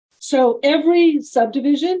So every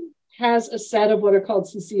subdivision has a set of what are called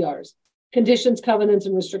CCRs, conditions, covenants,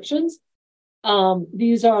 and restrictions.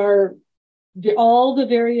 These are all the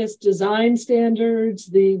various design standards,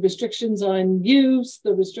 the restrictions on use,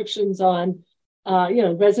 the restrictions on,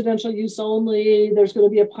 residential use only. There's going to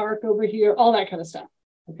be a park over here, all that kind of stuff.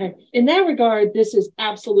 Okay. In that regard, this is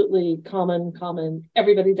absolutely common.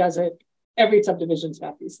 Everybody does it. Every subdivision's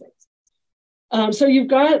got these things. So you've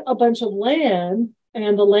got a bunch of land,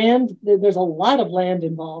 and the land, there's a lot of land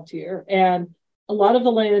involved here. And a lot of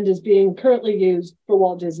the land is being currently used for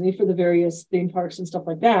Walt Disney for the various theme parks and stuff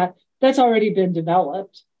like that. That's already been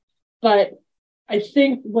developed. But I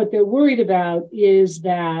think what they're worried about is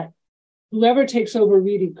that whoever takes over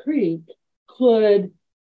Reedy Creek could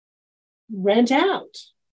rent out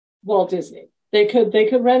Walt Disney. They could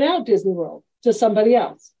rent out Disney World to somebody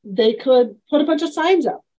else. They could put a bunch of signs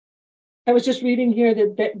up. I was just reading here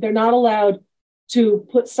that they're not allowed to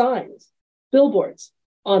put signs, billboards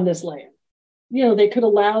on this land. They could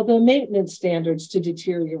allow the maintenance standards to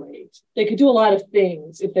deteriorate. They could do a lot of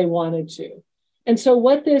things if they wanted to. And so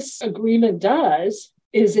what this agreement does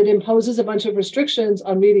is it imposes a bunch of restrictions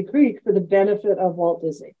on Reedy Creek for the benefit of Walt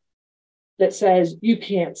Disney. That says you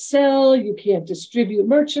can't sell, you can't distribute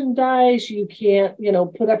merchandise, you can't,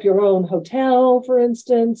 put up your own hotel, for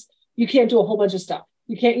instance. You can't do a whole bunch of stuff.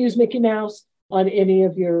 You can't use Mickey Mouse on any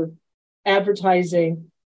of your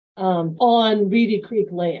advertising on Reedy Creek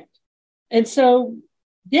land. And so,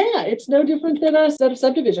 it's no different than a set of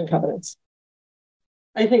subdivision covenants.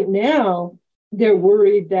 I think now they're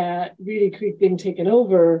worried that Reedy Creek being taken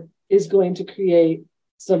over is going to create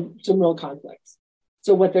some real conflicts.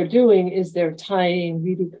 So what they're doing is they're tying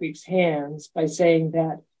Reedy Creek's hands by saying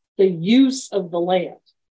that the use of the land,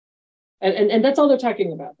 and that's all they're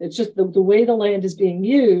talking about. It's just the way the land is being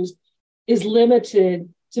used is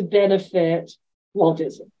limited to benefit Walt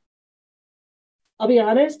Disney. I'll be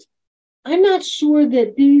honest, I'm not sure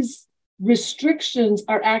that these restrictions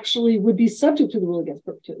would be subject to the rule against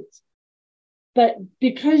perpetuities. But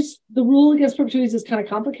because the rule against perpetuities is kind of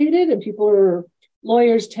complicated and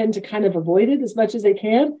lawyers tend to kind of avoid it as much as they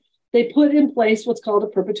can, they put in place what's called a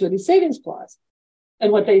perpetuity savings clause.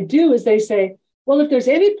 And what they do is they say, well, if there's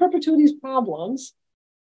any perpetuities problems,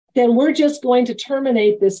 then we're just going to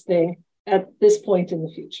terminate this thing at this point in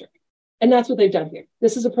the future. And that's what they've done here.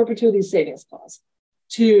 This is a perpetuity savings clause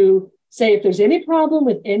to say if there's any problem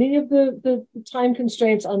with any of the time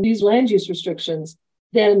constraints on these land use restrictions,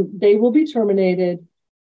 then they will be terminated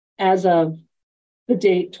as of the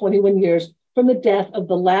date, 21 years, from the death of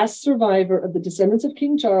the last survivor of the descendants of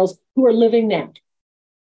King Charles who are living now.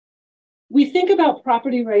 We think about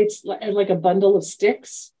property rights like a bundle of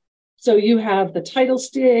sticks. So you have the title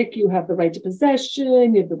stick, you have the right to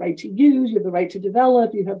possession, you have the right to use, you have the right to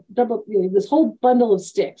develop, you have this whole bundle of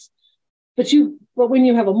sticks. But when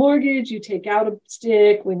you have a mortgage, you take out a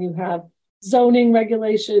stick. When you have zoning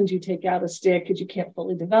regulations, you take out a stick because you can't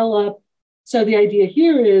fully develop. So the idea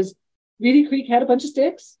here is Reedy Creek had a bunch of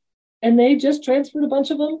sticks, and they just transferred a bunch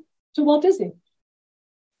of them to Walt Disney.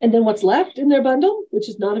 And then what's left in their bundle, which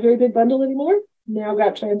is not a very big bundle anymore, now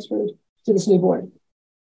got transferred to this new board.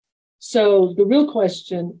 So the real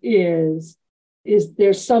question is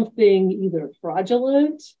there something either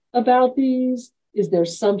fraudulent about these? Is there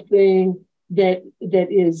something that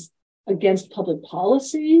is against public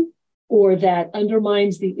policy or that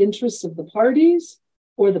undermines the interests of the parties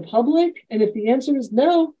or the public? And if the answer is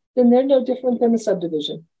no, then they're no different than the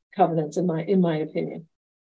subdivision covenants, in my opinion.